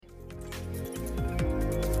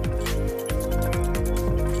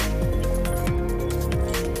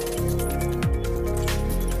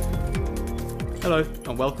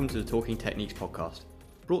and welcome to the Talking Techniques podcast.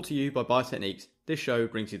 Brought to you by Biotechniques, this show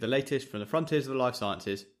brings you the latest from the frontiers of the life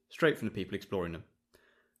sciences, straight from the people exploring them.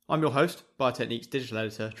 I'm your host, Biotechniques digital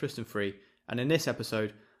editor Tristan Free, and in this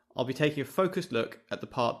episode, I'll be taking a focused look at the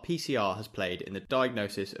part PCR has played in the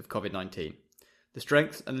diagnosis of COVID-19, the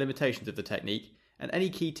strengths and limitations of the technique, and any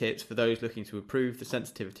key tips for those looking to improve the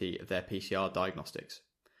sensitivity of their PCR diagnostics.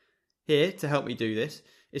 Here to help me do this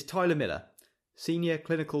is Tyler Miller, Senior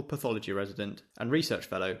Clinical Pathology Resident and Research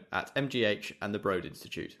Fellow at MGH and the Broad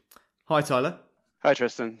Institute. Hi Tyler. Hi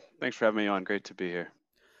Tristan, thanks for having me on, great to be here.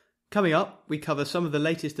 Coming up, we cover some of the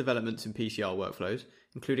latest developments in PCR workflows,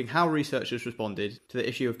 including how researchers responded to the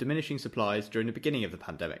issue of diminishing supplies during the beginning of the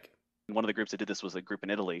pandemic. One of the groups that did this was a group in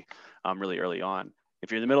Italy really early on.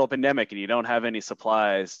 If you're in the middle of a pandemic and you don't have any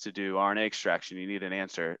supplies to do RNA extraction, you need an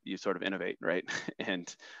answer, you sort of innovate, right?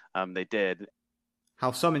 And they did.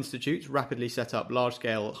 How some institutes rapidly set up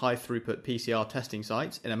large-scale, high-throughput PCR testing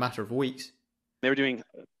sites in a matter of weeks. They were doing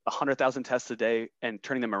 100,000 tests a day and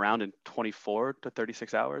turning them around in 24 to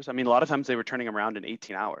 36 hours. I mean, a lot of times they were turning them around in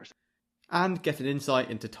 18 hours. And get an insight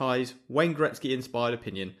into Ty's Wayne Gretzky-inspired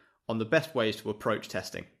opinion on the best ways to approach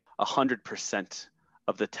testing. 100%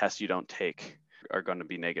 of the tests you don't take are going to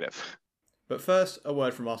be negative. But first, a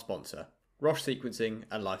word from our sponsor, Roche Sequencing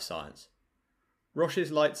and Life Science.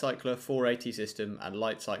 Roche's LightCycler 480 system and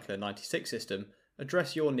LightCycler 96 system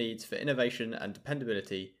address your needs for innovation and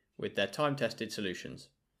dependability with their time-tested solutions.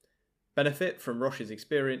 Benefit from Roche's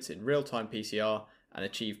experience in real-time PCR and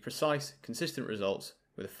achieve precise, consistent results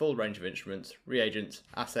with a full range of instruments, reagents,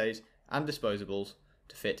 assays, and disposables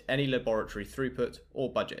to fit any laboratory throughput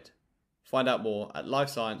or budget. Find out more at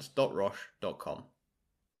lifescience.roche.com.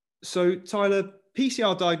 So, Tyler,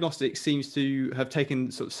 PCR diagnostics seems to have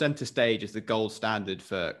taken sort of center stage as the gold standard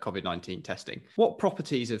for COVID-19 testing. What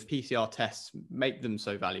properties of PCR tests make them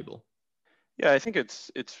so valuable? Yeah, I think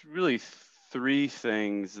it's really three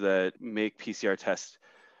things that make PCR tests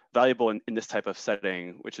valuable in this type of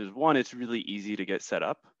setting, which is one, it's really easy to get set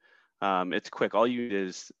up. It's quick. All you need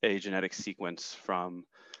is a genetic sequence from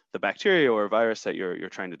the bacteria or virus that you're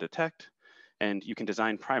trying to detect, and you can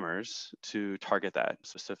design primers to target that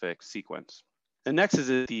specific sequence. The next is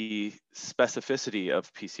the specificity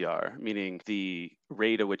of PCR, meaning the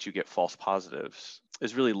rate at which you get false positives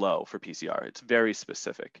is really low for PCR. It's very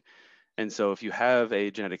specific. And so if you have a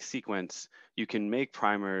genetic sequence, you can make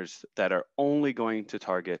primers that are only going to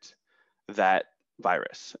target that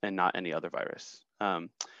virus and not any other virus. And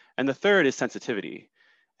the third is sensitivity.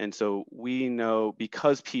 And so we know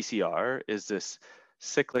because PCR is this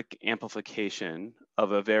cyclic amplification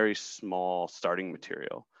of a very small starting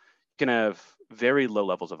material, you can have very low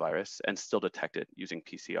levels of virus and still detect it using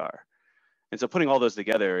PCR. And so putting all those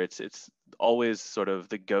together, it's always sort of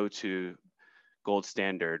the go-to gold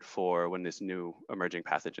standard for when this new emerging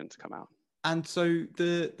pathogens come out. And so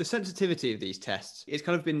the sensitivity of these tests, it's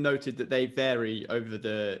kind of been noted that they vary over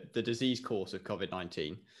the disease course of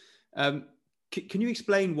COVID-19. Can you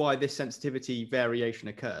explain why this sensitivity variation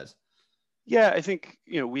occurs? Yeah, I think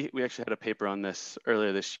we actually had a paper on this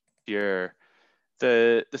earlier this year.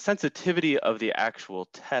 The sensitivity of the actual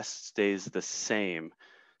test stays the same.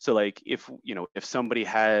 So like if somebody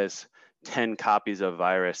has 10 copies of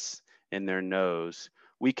virus in their nose,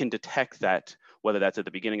 we can detect that, whether that's at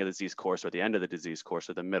the beginning of the disease course or the end of the disease course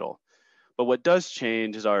or the middle. But what does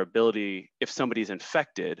change is our ability, if somebody's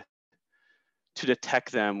infected, to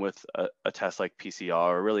detect them with a test like PCR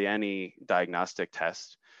or really any diagnostic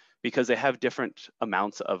test, because they have different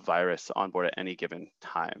amounts of virus on board at any given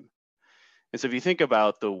time. And so if you think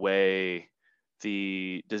about the way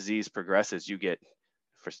the disease progresses, you get,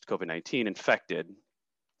 for COVID-19, infected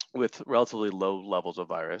with relatively low levels of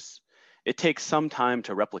virus. It takes some time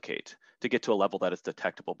to replicate to get to a level that is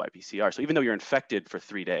detectable by PCR. So even though you're infected for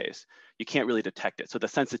 3 days, you can't really detect it. So the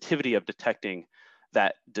sensitivity of detecting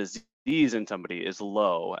that disease in somebody is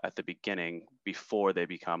low at the beginning before they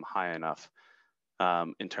become high enough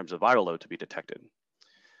in terms of viral load to be detected.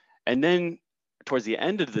 And then towards the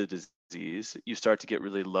end of the disease, you start to get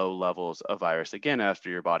really low levels of virus again after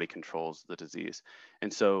your body controls the disease.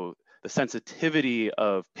 And so the sensitivity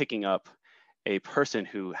of picking up a person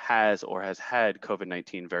who has or has had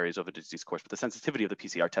COVID-19 varies over the disease course, but the sensitivity of the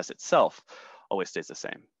PCR test itself always stays the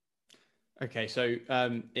same. Okay, so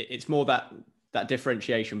it's more that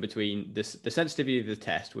differentiation between the sensitivity of the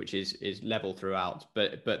test, which is level throughout,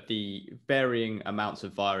 but the varying amounts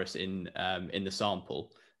of virus in the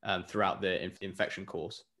sample throughout the infection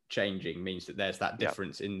course changing means that there's that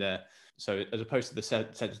difference in the. So as opposed to the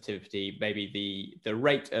sensitivity, maybe the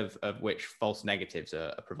rate of which false negatives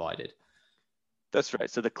are provided. That's right.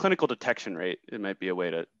 So the clinical detection rate, it might be a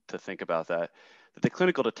way to think about that. that the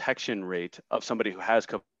clinical detection rate of somebody who has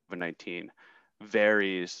COVID-19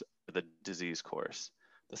 varies with the disease course.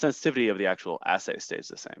 The sensitivity of the actual assay stays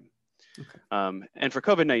the same. Okay. And for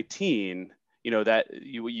COVID-19, that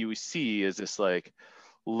you see is this like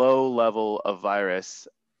low level of virus,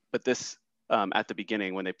 but this at the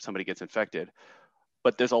beginning when somebody gets infected,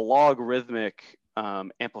 but there's a logarithmic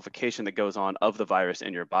amplification that goes on of the virus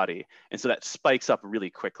in your body. And so that spikes up really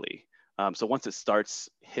quickly. So once it starts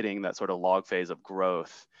hitting that sort of log phase of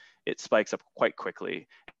growth, it spikes up quite quickly.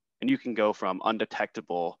 And you can go from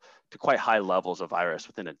undetectable to quite high levels of virus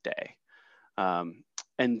within a day.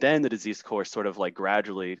 And then the disease course sort of like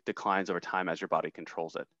gradually declines over time as your body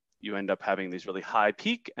controls it. You end up having these really high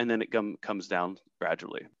peak, and then it comes down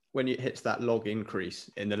gradually. When it hits that log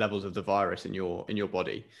increase in the levels of the virus in your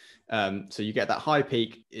body, so you get that high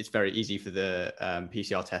peak, it's very easy for the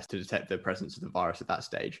PCR test to detect the presence of the virus at that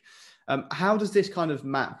stage. How does this kind of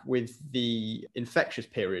map with the infectious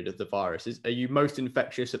period of the virus? Are you most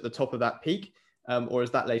infectious at the top of that peak, or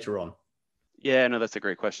is that later on? Yeah, no, that's a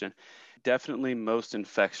great question. Definitely most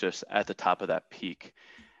infectious at the top of that peak.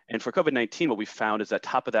 And for COVID-19, what we found is that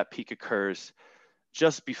top of that peak occurs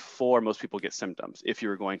just before most people get symptoms, if you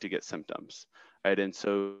were going to get symptoms, right? And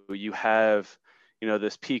so you have,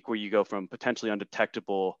 this peak where you go from potentially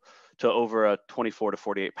undetectable to over a 24 to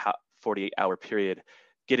 48 hour period,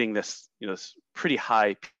 getting this, this pretty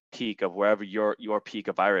high peak of wherever your peak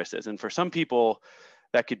of virus is. And for some people,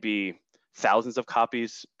 that could be thousands of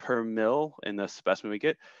copies per mil in the specimen we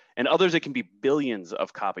get. And others, it can be billions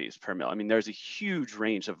of copies per mil. I mean, there's a huge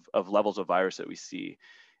range of levels of virus that we see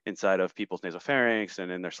inside of people's nasopharynx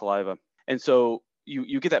and in their saliva. And so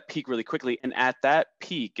you get that peak really quickly. And at that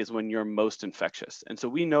peak is when you're most infectious. And so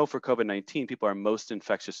we know for COVID-19, people are most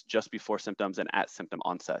infectious just before symptoms and at symptom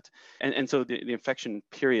onset. And so the infection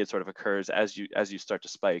period sort of occurs as you start to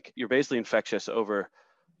spike. You're basically infectious over,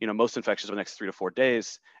 most infectious over the next 3 to 4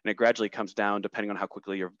 days. And it gradually comes down depending on how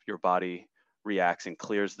quickly your body reacts and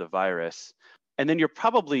clears the virus. And then you're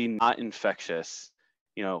probably not infectious,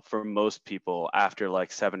 for most people after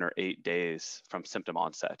like 7 or 8 days from symptom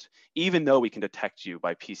onset, even though we can detect you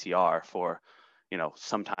by PCR for,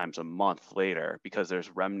 sometimes a month later, because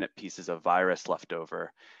there's remnant pieces of virus left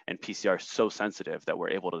over, and PCR is so sensitive that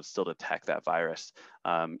we're able to still detect that virus,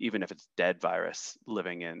 even if it's dead virus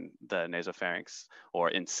living in the nasopharynx or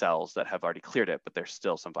in cells that have already cleared it, but there's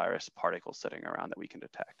still some virus particles sitting around that we can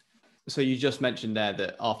detect. So you just mentioned there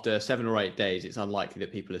that after 7 or 8 days, it's unlikely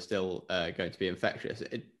that people are still going to be infectious.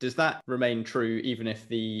 Does that remain true even if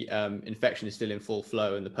the infection is still in full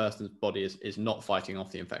flow and the person's body is not fighting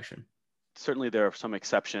off the infection? Certainly there are some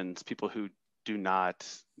exceptions, people who do not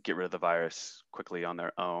get rid of the virus quickly on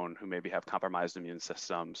their own, who maybe have compromised immune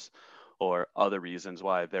systems or other reasons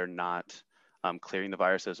why they're not clearing the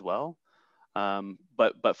virus as well.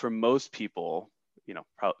 But for most people,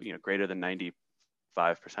 greater than 95%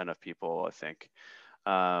 of people, I think,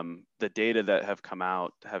 the data that have come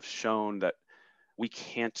out have shown that we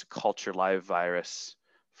can't culture live virus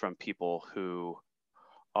from people who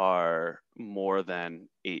are more than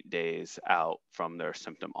 8 days out from their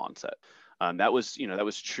symptom onset. That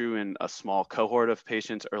was true in a small cohort of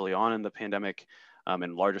patients early on in the pandemic,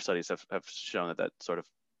 and larger studies have shown that sort of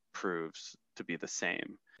proves to be the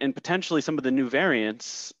same. And potentially some of the new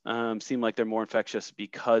variants seem like they're more infectious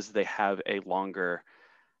because they have a longer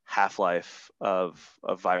half-life of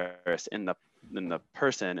virus in the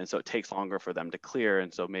person, and so it takes longer for them to clear,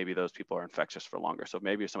 and so maybe those people are infectious for longer. So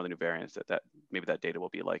maybe some of the new variants that maybe that data will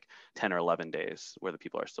be like 10 or 11 days where the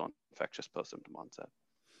people are still infectious post-symptom onset.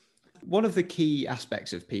 One of the key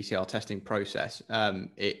aspects of PCR testing process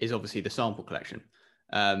is obviously the sample collection.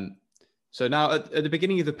 So now at the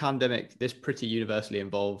beginning of the pandemic, this pretty universally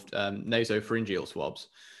involved nasopharyngeal swabs,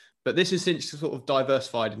 but this has since sort of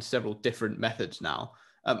diversified into several different methods now.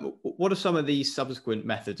 What are some of these subsequent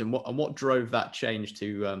methods, and what drove that change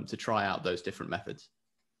to try out those different methods?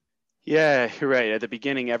 Yeah, you're right. At the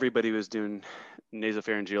beginning, everybody was doing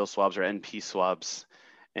nasopharyngeal swabs or NP swabs,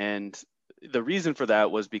 and the reason for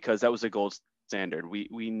that was because that was the gold standard.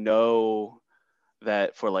 We know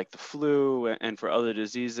that for like the flu and for other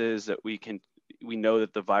diseases that we know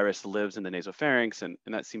that the virus lives in the nasopharynx, and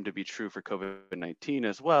that seemed to be true for COVID-19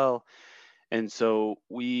 as well. And so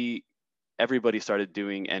everybody started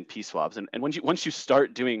doing NP swabs. And once you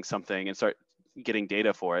start doing something and start getting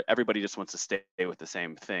data for it, everybody just wants to stay with the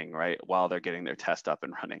same thing, right? While they're getting their test up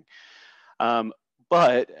and running.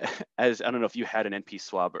 But as I don't know if you had an NP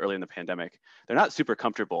swab early in the pandemic, they're not super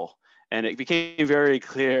comfortable. And it became very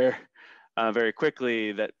clear very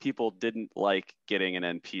quickly that people didn't like getting an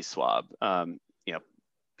NP swab.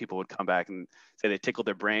 People would come back and say they tickled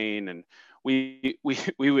their brain and we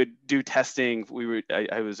would do testing.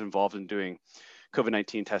 I was involved in doing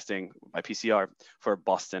COVID-19 testing by PCR for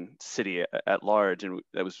Boston City at large, and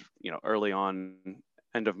that was early on,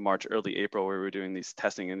 end of March, early April, where we were doing these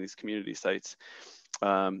testing in these community sites,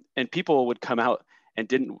 and people would come out and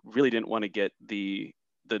didn't want to get the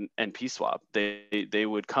NP swab. They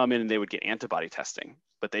would come in and they would get antibody testing,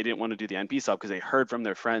 but they didn't want to do the NP swab because they heard from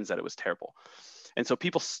their friends that it was terrible. And so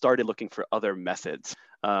people started looking for other methods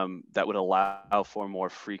that would allow for more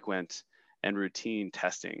frequent and routine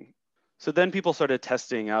testing. So then people started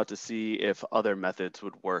testing out to see if other methods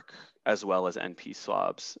would work as well as NP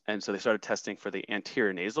swabs. And so they started testing for the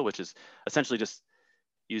anterior nasal, which is essentially just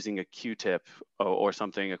using a Q-tip or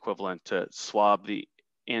something equivalent to swab the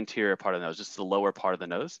anterior part of the nose, just the lower part of the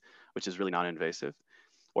nose, which is really non-invasive,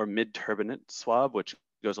 or mid-turbinate swab, which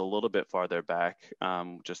goes a little bit farther back,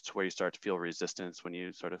 just to where you start to feel resistance when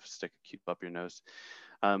you sort of stick a Q-tip up your nose.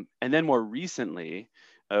 And then more recently,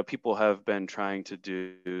 people have been trying to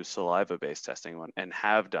do saliva-based testing and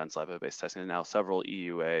have done saliva-based testing. And now several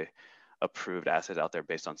EUA approved assays out there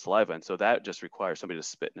based on saliva. And so that just requires somebody to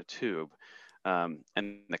spit in a tube. And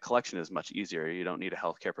the collection is much easier. You don't need a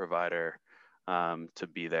healthcare provider to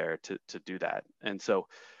be there to do that. And so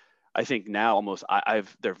I think now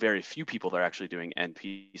there are very few people that are actually doing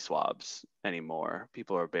NP swabs anymore.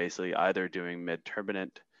 People are basically either doing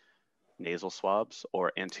mid-turbinate nasal swabs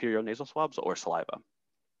or anterior nasal swabs or saliva.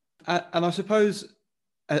 And I suppose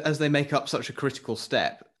as they make up such a critical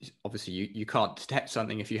step, obviously you can't detect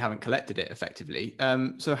something if you haven't collected it effectively.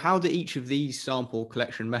 So how do each of these sample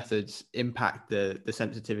collection methods impact the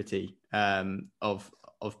sensitivity of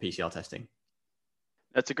PCR testing?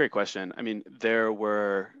 That's a great question. I mean,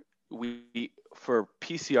 for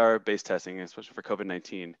PCR-based testing, especially for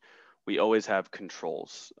COVID-19, we always have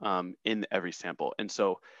controls in every sample. And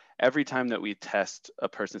so every time that we test a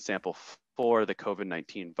person's sample for the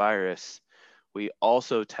COVID-19 virus, we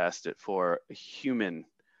also test it for a human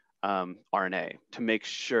RNA to make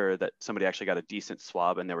sure that somebody actually got a decent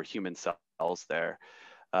swab and there were human cells there,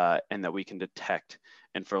 and that we can detect.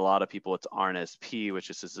 And for a lot of people, it's RNSP, which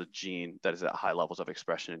is a gene that is at high levels of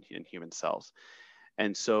expression in human cells.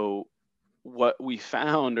 And so what we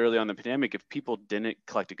found early on in the pandemic, if people didn't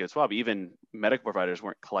collect a good swab, even medical providers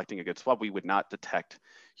weren't collecting a good swab, we would not detect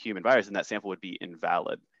human virus and that sample would be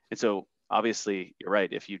invalid. And so obviously, you're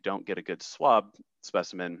right, if you don't get a good swab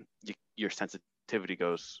specimen, your sensitivity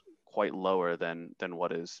goes quite lower than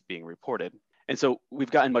what is being reported. And so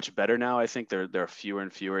we've gotten much better now. I think there are fewer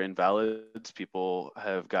and fewer invalids. People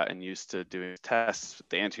have gotten used to doing tests.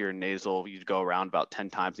 The anterior nasal, you'd go around about 10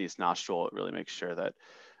 times in each nostril. It really makes sure that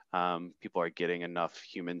people are getting enough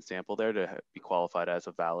human sample there to be qualified as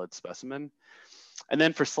a valid specimen. And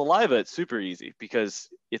then for saliva, it's super easy because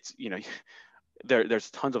it's,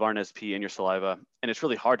 there's tons of RNSP in your saliva, and it's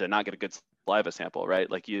really hard to not get a good saliva sample, right?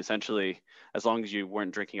 Like you essentially, as long as you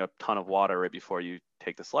weren't drinking a ton of water right before you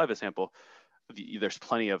take the saliva sample, there's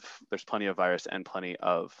plenty of virus and plenty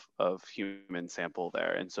of human sample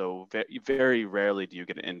there. And so very rarely do you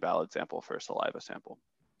get an invalid sample for a saliva sample.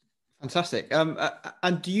 Fantastic.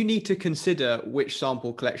 And do you need to consider which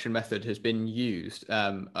sample collection method has been used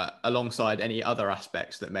alongside any other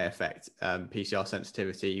aspects that may affect PCR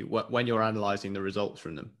sensitivity when you're analyzing the results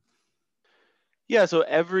from them? Yeah, so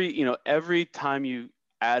every time you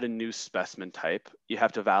add a new specimen type, you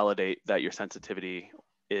have to validate that your sensitivity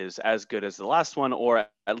is as good as the last one, or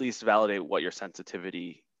at least validate what your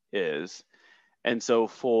sensitivity is. And so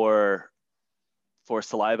for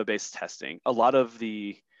saliva-based testing, a lot of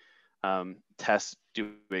the tests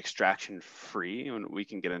do extraction free, and we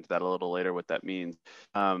can get into that a little later, what that means.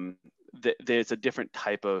 There's a different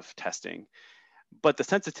type of testing, but the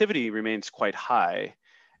sensitivity remains quite high.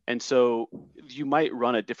 And so you might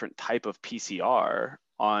run a different type of PCR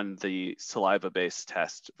on the saliva-based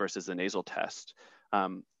test versus the nasal test.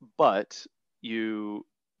 But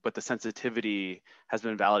the sensitivity has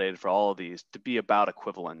been validated for all of these to be about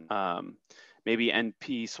equivalent. Maybe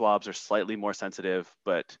NP swabs are slightly more sensitive,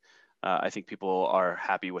 but I think people are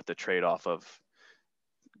happy with the trade-off of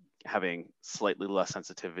having slightly less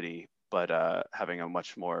sensitivity, but having a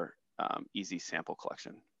much more easy sample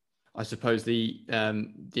collection. I suppose the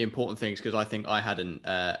important things, because I think I had an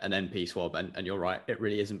NP swab, and you're right, it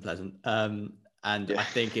really isn't pleasant. And I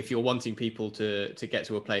think if you're wanting people to get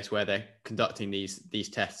to a place where they're conducting these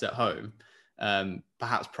tests at home,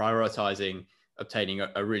 perhaps prioritizing obtaining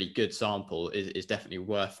a really good sample is definitely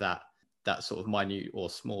worth that sort of minute or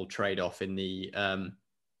small trade-off in the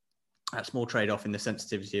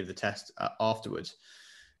sensitivity of the test afterwards.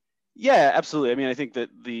 Yeah, absolutely. I mean, I think that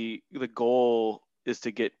the goal is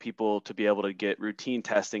to get people to be able to get routine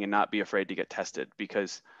testing and not be afraid to get tested,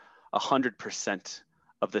 because 100%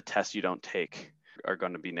 of the tests you don't take are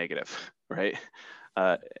going to be negative, right?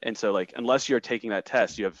 And so like, unless you're taking that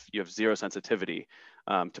test, you have zero sensitivity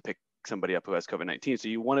to pick somebody up who has COVID-19. So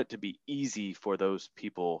you want it to be easy for those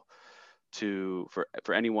people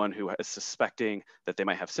for anyone who is suspecting that they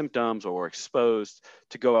might have symptoms or were exposed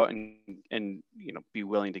to go out and be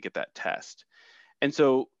willing to get that test. And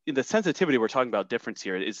so in the sensitivity we're talking about difference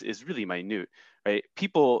here is really minute, right?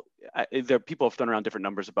 People have thrown around different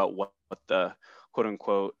numbers about what the quote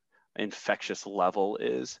unquote infectious level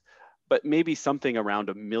is, but maybe something around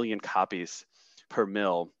 1 million copies per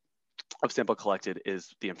mil of sample collected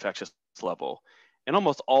is the infectious level. And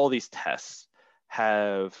almost all these tests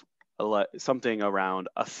have something around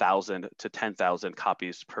 1,000 to 10,000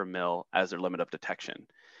 copies per mil as their limit of detection.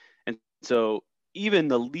 And so even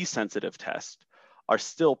the least sensitive tests are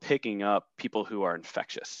still picking up people who are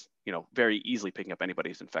infectious, very easily picking up anybody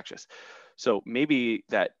who's infectious. So maybe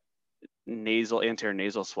that anterior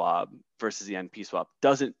nasal swab versus the NP swab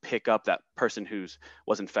doesn't pick up that person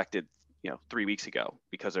was infected 3 weeks ago,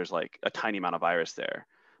 because there's like a tiny amount of virus there,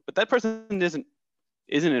 but that person isn't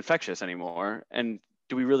infectious anymore. And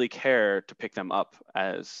do we really care to pick them up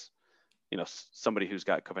as somebody who's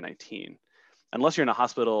got COVID-19? Unless you're in a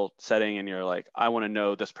hospital setting and you're like, I want to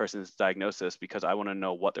know this person's diagnosis because I want to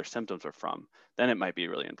know what their symptoms are from, then it might be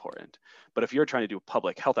really important. But if you're trying to do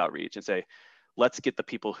public health outreach and say, let's get the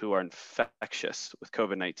people who are infectious with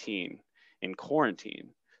COVID-19 in quarantine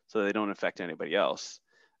so they don't infect anybody else,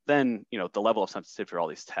 then the level of sensitivity for all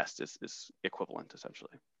these tests is equivalent,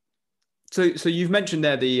 essentially. So you've mentioned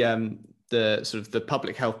there the sort of the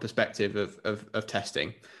public health perspective of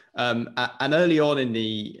testing, and early on in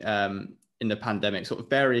the pandemic, sort of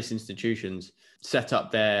various institutions set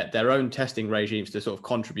up their own testing regimes to sort of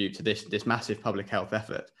contribute to this massive public health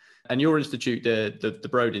effort. And your institute, the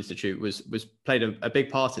Broad Institute, was played a big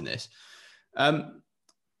part in this.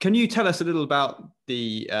 Can you tell us a little about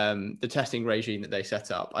the testing regime that they set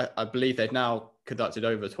up? I believe they've now conducted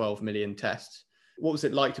over 12 million tests. What was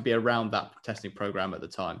it like to be around that testing program at the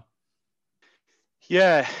time?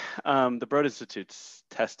 Yeah, the Broad Institute's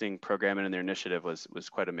testing program and their initiative was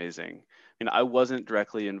quite amazing. I wasn't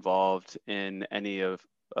directly involved in any of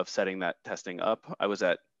setting that testing up. I was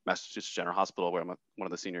at Massachusetts General Hospital, where I'm one of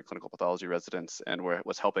the senior clinical pathology residents, and where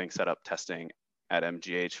was helping set up testing at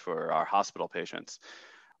MGH for our hospital patients.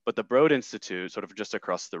 But the Broad Institute, sort of just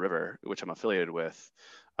across the river, which I'm affiliated with,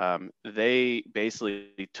 they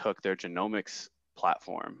basically took their genomics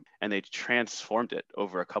platform and they transformed it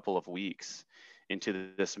over a couple of weeks into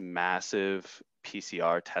this massive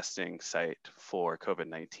PCR testing site for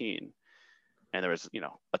COVID-19. And there was,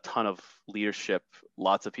 a ton of leadership,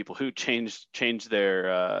 lots of people who changed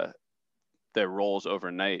their roles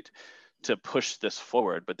overnight to push this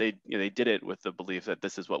forward. But they did it with the belief that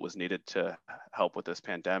this is what was needed to help with this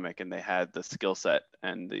pandemic, and they had the skill set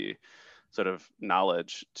and the sort of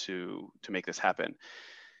knowledge to make this happen.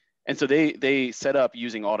 And so they set up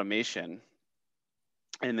using automation,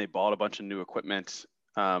 and they bought a bunch of new equipment,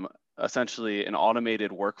 essentially an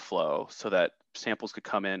automated workflow so that samples could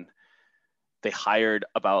come in. They hired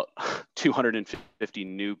about 250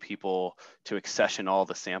 new people to accession all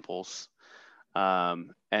the samples.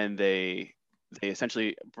 And they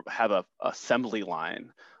essentially have a assembly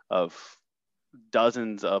line of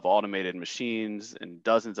dozens of automated machines and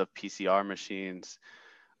dozens of PCR machines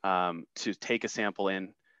to take a sample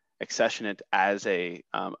in, accession it as a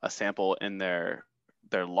sample in their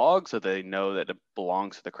log so they know that it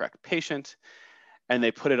belongs to the correct patient. And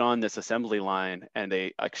they put it on this assembly line and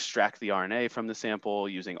they extract the RNA from the sample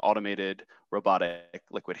using automated robotic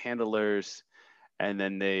liquid handlers. And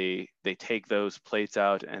then they take those plates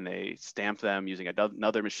out and they stamp them using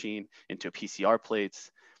another machine into PCR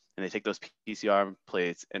plates. And they take those PCR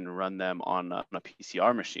plates and run them on a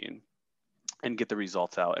PCR machine and get the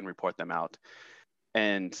results out and report them out.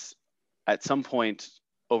 And at some point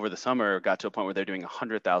over the summer, got to a point where they're doing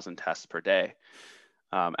 100,000 tests per day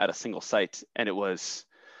at a single site. And it was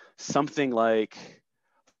something like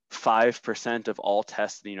 5% of all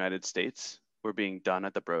tests in the United States were being done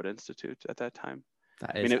at the Broad Institute at that time.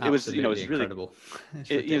 That is it was incredible.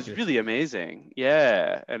 It was really amazing.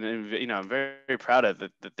 Yeah. And I'm very, very proud of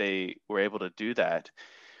that they were able to do that.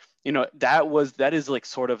 That is like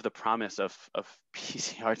sort of the promise of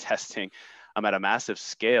PCR testing at a massive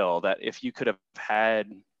scale, that if you could have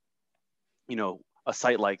had, a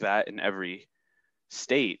site like that in every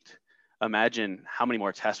state, imagine how many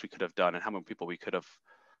more tests we could have done and how many people we could have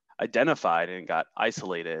identified and got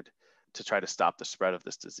isolated to try to stop the spread of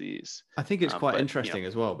this disease. I think it's quite But, interesting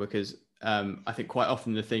as well, because I think quite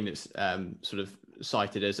often the thing that's sort of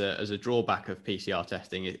cited as a drawback of PCR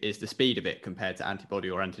testing is the speed of it compared to antibody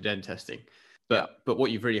or antigen testing. But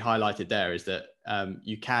what you've really highlighted there is that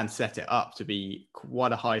you can set it up to be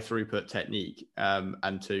quite a high throughput technique,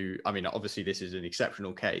 and to, I mean, obviously this is an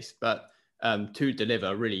exceptional case, but to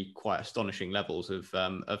deliver really quite astonishing levels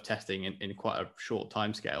of testing in quite a short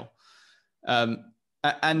timescale.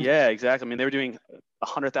 And yeah, exactly. I mean, they were doing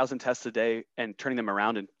 100,000 tests a day and turning them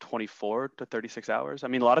around in 24 to 36 hours. I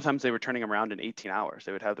mean, a lot of times they were turning them around in 18 hours.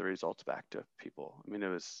 They would have the results back to people.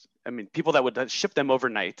 I mean, people that would ship them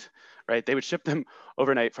overnight, right? They would ship them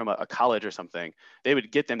overnight from a college or something. They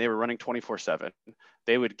would get them, they were running 24/7.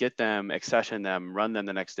 They would get them, accession them, run them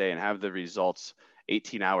the next day, and have the results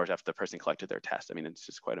 18 hours after the person collected their test. I mean, it's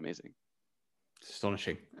just quite amazing. It's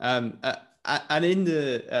astonishing. And in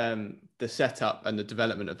the setup and the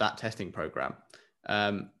development of that testing program,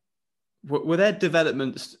 were there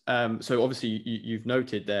developments? So obviously you've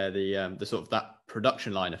noted there the sort of that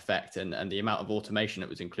production line effect and the amount of automation that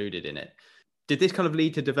was included in it. Did this kind of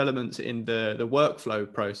lead to developments in the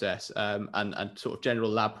workflow process and sort of general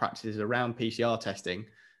lab practices around PCR testing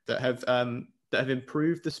that have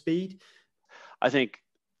improved the speed? I think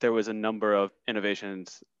there was a number of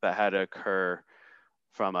innovations that had to occur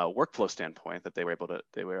from a workflow standpoint that they were able to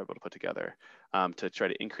put together to try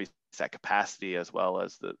to increase that capacity as well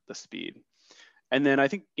as the speed. And then I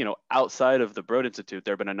think, outside of the Broad Institute,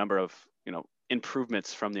 there have been a number of,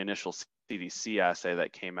 improvements from the initial CDC assay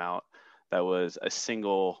that came out that was a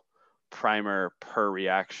single primer per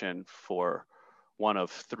reaction for one of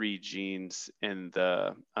 3 genes in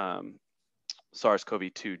the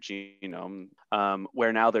SARS-CoV-2 genome,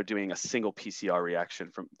 where now they're doing a single PCR reaction.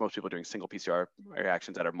 From most people doing single PCR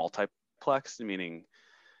reactions that are multiplex, meaning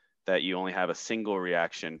that you only have a single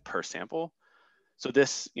reaction per sample. So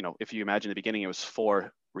this, if you imagine the beginning, it was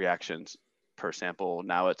 4 reactions per sample.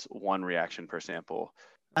 Now it's 1 reaction per sample.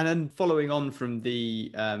 And then following on from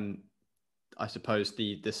the, I suppose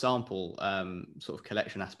the sample sort of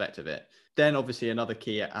collection aspect of it, then obviously another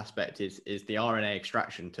key aspect is the RNA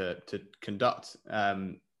extraction to conduct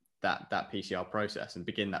that PCR process and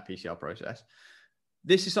begin that PCR process.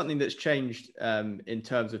 This is something that's changed in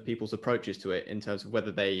terms of people's approaches to it, in terms of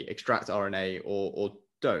whether they extract RNA or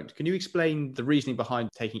don't. Can you explain the reasoning behind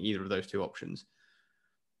taking either of those 2 options?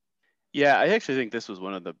 Yeah, I actually think this was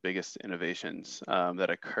one of the biggest innovations that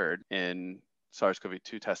occurred in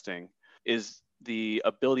SARS-CoV-2 testing, is the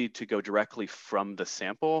ability to go directly from the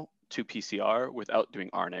sample to PCR without doing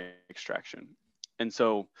RNA extraction. And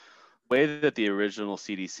so the way that the original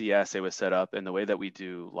CDC assay was set up and the way that we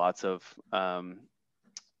do lots of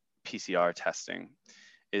PCR testing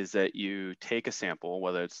is that you take a sample,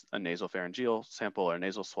 whether it's a nasopharyngeal sample or a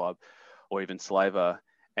nasal swab or even saliva,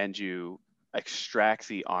 and you extract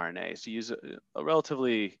the RNA. So you use a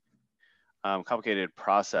relatively complicated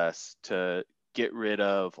process to get rid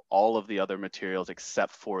of all of the other materials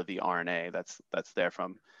except for the RNA that's there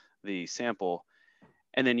from the sample.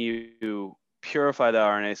 And then you purify the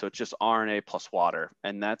RNA, so it's just RNA plus water.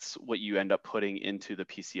 And that's what you end up putting into the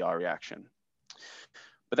PCR reaction.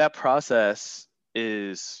 But that process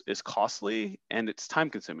is costly and it's time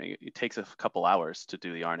consuming. It takes a couple hours to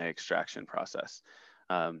do the RNA extraction process.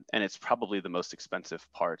 And it's probably the most expensive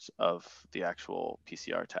part of the actual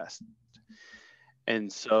PCR test.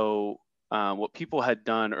 And so what people had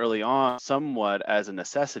done early on, somewhat as a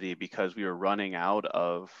necessity because we were running out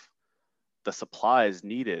of the supplies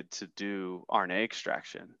needed to do RNA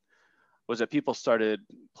extraction, was that people started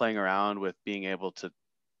playing around with being able to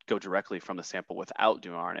go directly from the sample without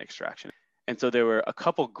doing RNA extraction. And so there were a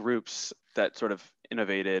couple groups that sort of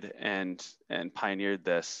innovated and pioneered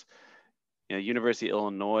this. University of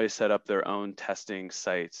Illinois set up their own testing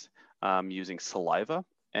sites using saliva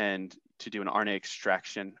and to do an RNA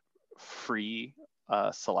extraction free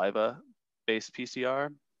saliva-based PCR.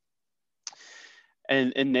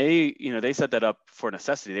 And they set that up for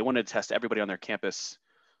necessity. They wanted to test everybody on their campus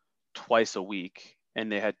twice a week,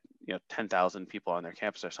 and they had 10,000 people on their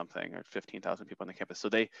campus or something, or 15,000 people on the campus. So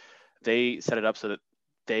they set it up so that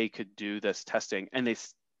they could do this testing, and they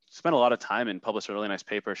spent a lot of time and published a really nice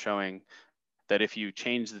paper showing that if you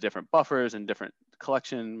change the different buffers and different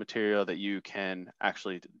collection material, that you can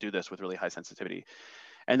actually do this with really high sensitivity.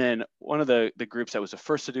 And then one of the groups that was the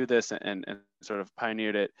first to do this and sort of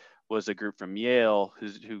pioneered it was a group from Yale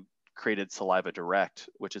who created Saliva Direct,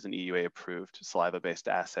 which is an EUA approved saliva-based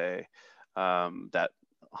assay that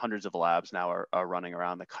hundreds of labs now are running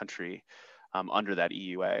around the country under that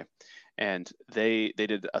EUA. And they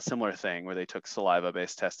did a similar thing where they took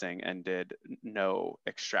saliva-based testing and did no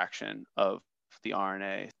extraction of the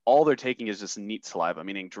RNA. All they're taking is just neat saliva,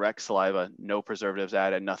 meaning direct saliva, no preservatives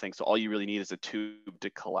added, nothing. So all you really need is a tube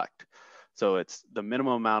to collect. So it's the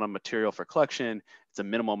minimum amount of material for collection. It's a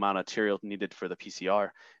minimal amount of material needed for the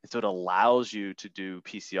PCR. And so it allows you to do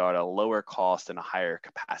PCR at a lower cost and a higher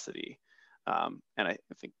capacity. And I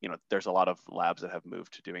think, there's a lot of labs that have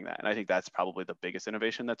moved to doing that. And I think that's probably the biggest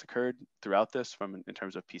innovation that's occurred throughout this in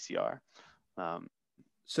terms of PCR.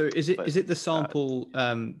 So is it the sample,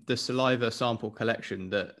 the saliva sample collection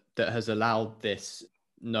that has allowed this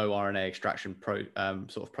no RNA extraction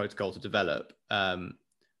sort of protocol to develop?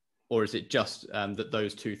 Or is it just that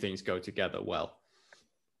those two things go together well?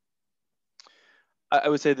 I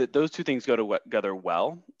would say that those two things go together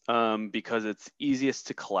well because it's easiest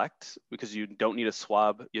to collect, because you don't need a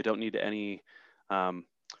swab, you don't need any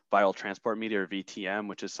viral transport media or VTM,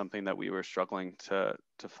 which is something that we were struggling to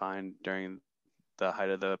find during the height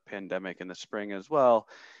of the pandemic in the spring as well.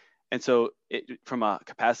 And so from a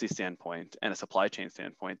capacity standpoint and a supply chain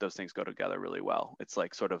standpoint, those things go together really well. It's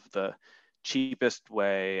like sort of the cheapest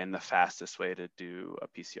way and the fastest way to do a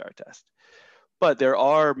PCR test. But there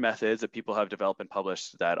are methods that people have developed and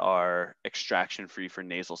published that are extraction free for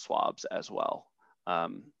nasal swabs as well.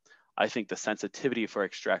 I think the sensitivity for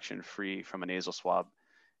extraction free from a nasal swab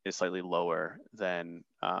is slightly lower than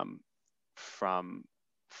from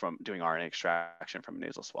doing RNA extraction from a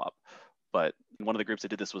nasal swab. But one of the groups that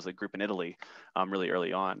did this was a group in Italy really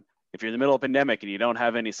early on. If you're in the middle of a pandemic and you don't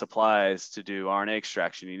have any supplies to do RNA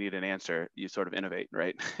extraction, you need an answer, you sort of innovate,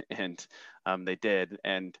 right? And they did.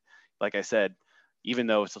 And like I said, even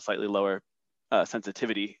though it's a slightly lower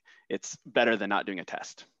sensitivity, it's better than not doing a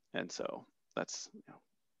test. And so that's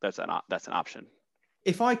an option.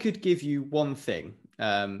 If I could give you one thing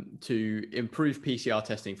to improve PCR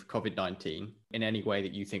testing for COVID-19 in any way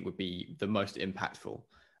that you think would be the most impactful,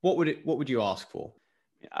 what would you ask for?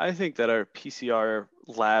 I think that our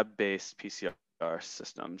lab-based PCR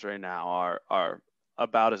systems right now are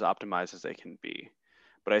about as optimized as they can be.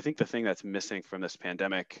 But I think the thing that's missing from this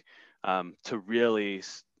pandemic to really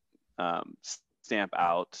stamp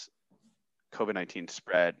out COVID-19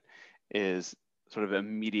 spread is sort of an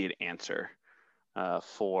immediate answer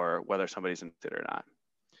for whether somebody's infected or not.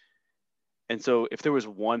 And so if there was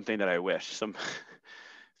one thing that I wish, some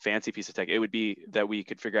fancy piece of tech, it would be that we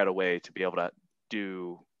could figure out a way to be able to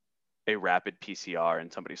do a rapid PCR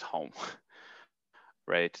in somebody's home,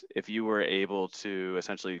 right? If you were able to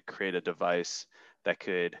essentially create a device that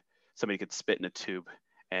somebody could spit in a tube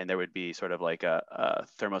and there would be sort of like a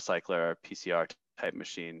thermocycler or PCR type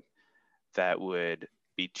machine that would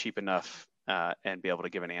be cheap enough and be able to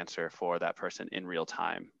give an answer for that person in real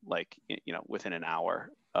time, like, within an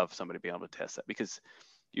hour of somebody being able to test that. Because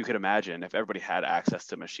you could imagine if everybody had access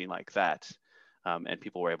to a machine like that and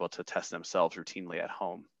people were able to test themselves routinely at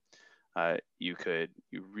home, you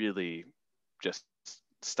really just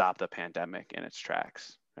stop the pandemic in its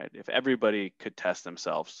tracks, right? If everybody could test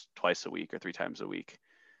themselves twice a week or 3 times a week,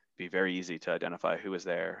 it'd be very easy to identify who was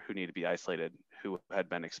there, who needed to be isolated, who had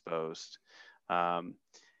been exposed.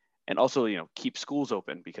 And also, keep schools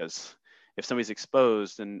open, because if somebody's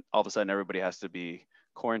exposed, then all of a sudden everybody has to be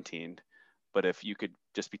quarantined. But if you could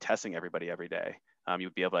just be testing everybody every day, you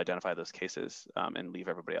would be able to identify those cases and leave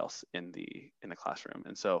everybody else in the classroom.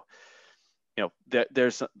 And so,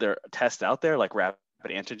 there are tests out there like rapid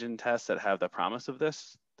antigen tests that have the promise of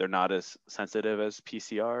this. They're not as sensitive as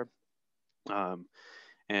PCR,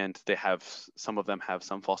 and some of them have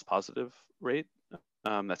some false positive rate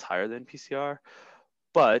that's higher than PCR,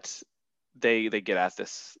 but they get at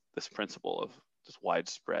this principle of just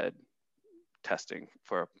widespread testing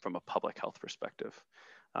from a public health perspective.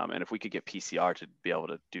 And if we could get PCR to be able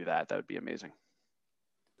to do that, that would be amazing.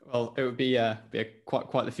 Well, it would be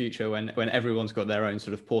quite the future when everyone's got their own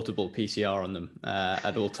sort of portable PCR on them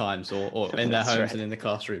at all times, or in their homes right. And in the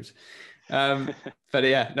classrooms. But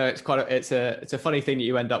yeah, no, it's a funny thing that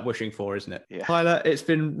you end up wishing for, isn't it? Yeah. Tyler, it's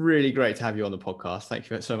been really great to have you on the podcast. Thank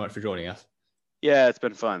you so much for joining us. Yeah, it's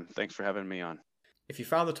been fun. Thanks for having me on. If you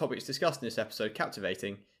found the topics discussed in this episode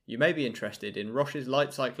captivating, you may be interested in Roche's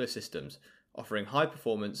Light Cycler systems, offering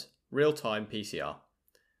high-performance, real-time PCR.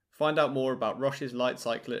 Find out more about Roche's Light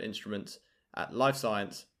Cycler instruments at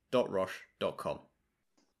lifescience.roche.com.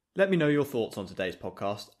 Let me know your thoughts on today's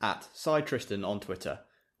podcast at CyTristan on Twitter,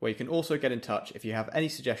 where you can also get in touch if you have any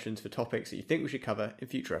suggestions for topics that you think we should cover in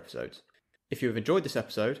future episodes. If you have enjoyed this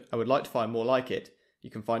episode and would like to find more like it, you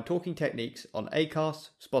can find Talking Techniques on Acast,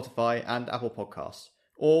 Spotify and Apple Podcasts,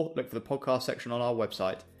 or look for the podcast section on our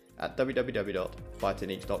website at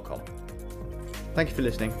www.biotechniques.com. Thank you for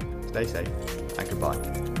listening. Stay safe and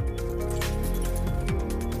goodbye.